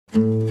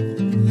Good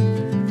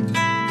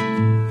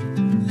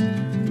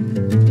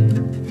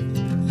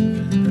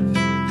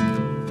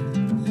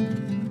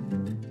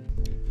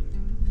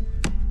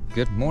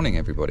morning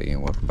everybody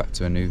and welcome back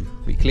to a new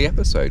weekly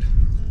episode.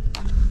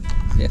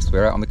 Yes,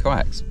 we're out on the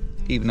kayaks,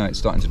 even though it's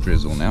starting to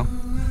drizzle now.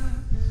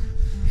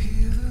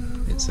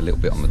 It's a little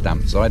bit on the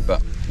damp side,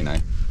 but you know,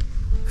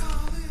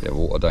 a bit of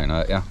water don't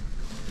hurt ya.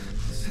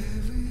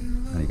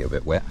 And you get a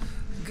bit wet.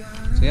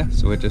 So yeah,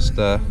 so we're just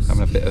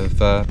having a bit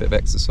of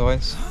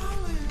exercise.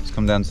 Just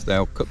come down to the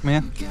old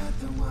Cookmere.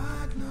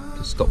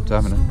 Just stopped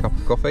having a cup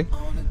of coffee.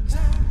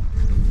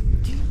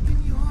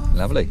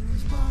 Lovely.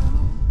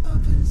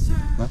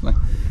 Lovely.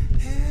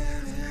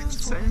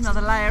 Just putting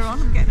another layer on,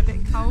 I'm getting a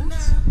bit cold.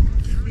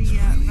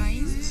 The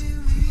rains.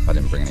 I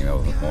didn't bring any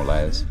more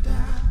layers.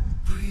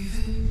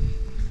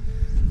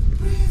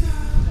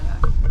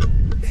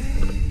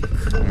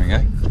 There we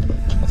go.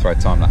 I'll throw a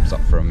time lapse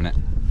up for a minute.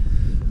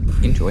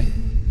 Enjoy.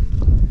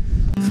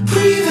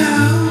 Breathe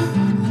out.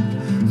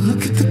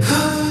 Look at the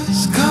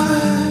colours,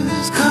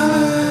 colours,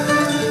 colours.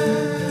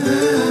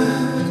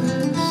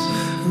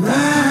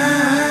 Right.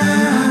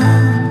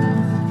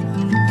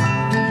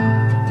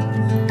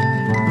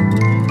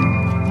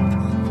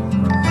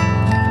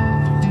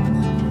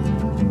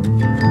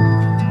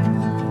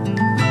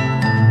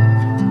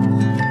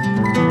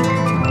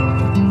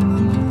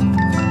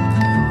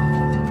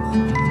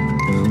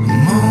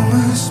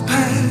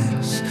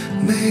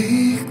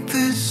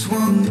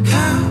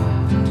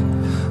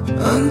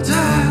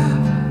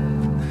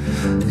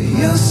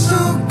 You're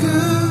so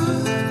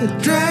good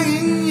at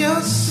dragging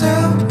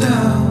yourself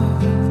down.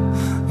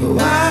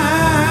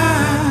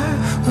 Why?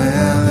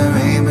 Well, there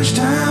ain't much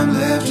time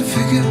left to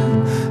figure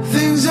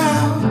things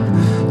out.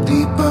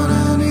 Deep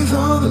underneath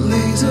all the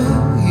laser,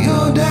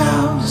 your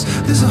doubts.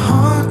 There's a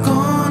heart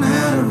gone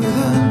out of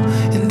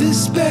rhythm in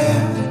despair.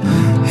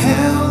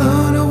 Held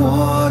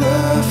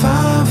underwater,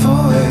 fine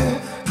for air.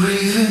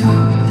 Breathe in,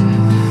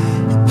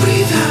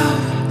 breathe out.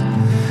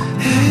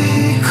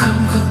 Hey,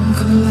 come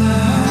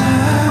alive.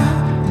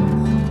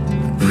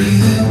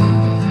 Breathe out.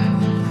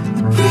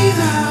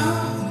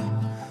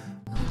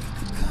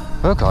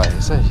 Well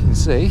guys, as you can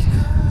see,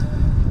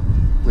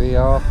 we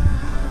are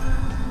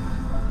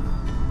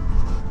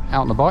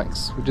out on the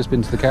bikes. We've just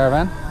been to the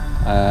caravan,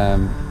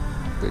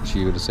 which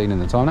you would have seen in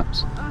the time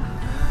lapse,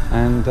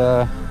 and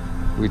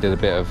we did a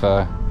bit of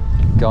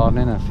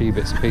gardening, a few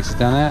bits and pieces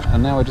down there,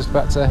 and now we're just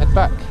about to head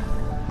back.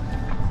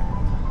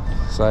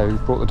 So we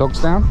brought the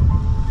dogs down.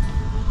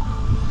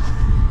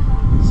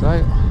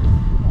 So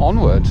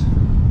onward.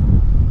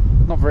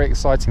 Not very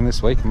exciting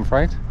this week, I'm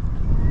afraid.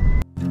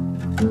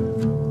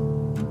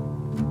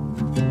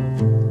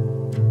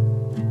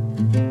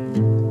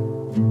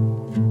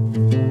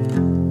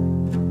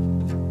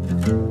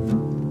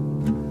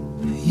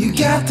 You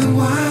got the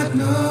white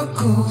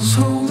knuckles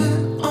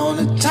holding on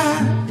it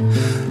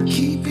tight,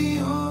 keeping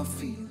your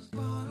feet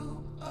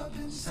bottled up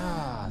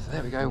inside. So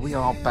there we go, we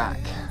are back.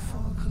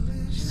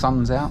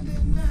 Sun's out,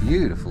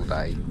 beautiful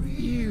day,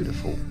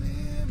 beautiful.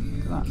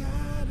 Look at that.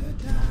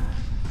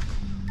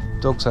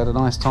 Dogs had a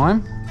nice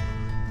time.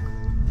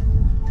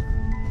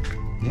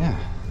 Yeah.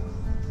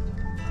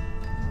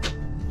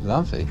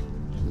 Lovely,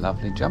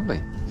 lovely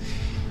jubbly.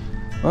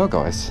 Well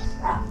guys,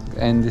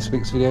 end this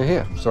week's video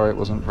here. Sorry it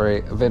wasn't very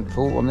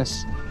eventful on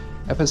this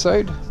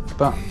episode,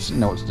 but you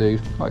know what to do,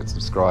 like,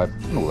 subscribe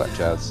and all that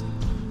jazz.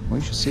 We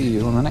shall see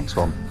you on the next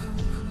one.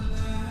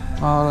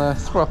 I'll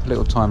throw up a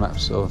little time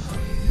lapse of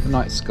the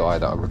night sky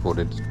that I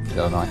recorded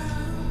the other night.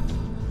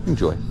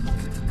 Enjoy.